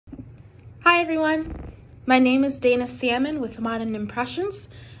Hi everyone, my name is Dana Salmon with Modern Impressions,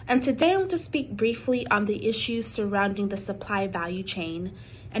 and today I want to speak briefly on the issues surrounding the supply value chain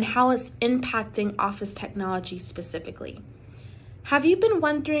and how it's impacting office technology specifically. Have you been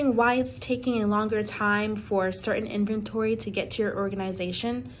wondering why it's taking a longer time for certain inventory to get to your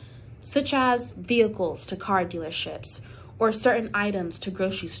organization, such as vehicles to car dealerships or certain items to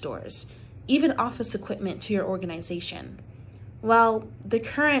grocery stores, even office equipment to your organization? Well, the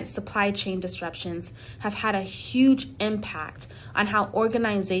current supply chain disruptions have had a huge impact on how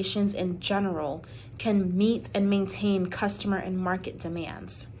organizations in general can meet and maintain customer and market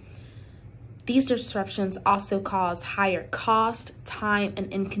demands. These disruptions also cause higher cost, time,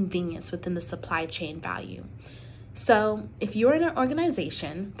 and inconvenience within the supply chain value. So, if you're in an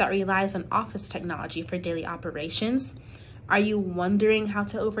organization that relies on office technology for daily operations, are you wondering how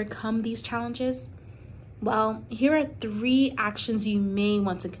to overcome these challenges? Well, here are 3 actions you may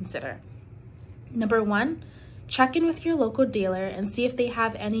want to consider. Number 1, check in with your local dealer and see if they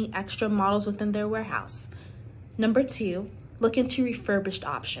have any extra models within their warehouse. Number 2, look into refurbished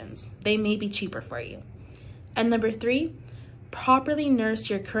options. They may be cheaper for you. And number 3, properly nurse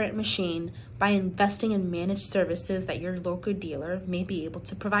your current machine by investing in managed services that your local dealer may be able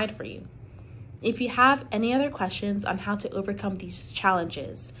to provide for you. If you have any other questions on how to overcome these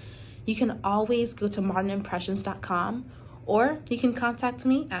challenges, you can always go to modernimpressions.com, or you can contact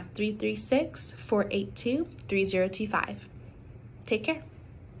me at 336-482-3025. Take care.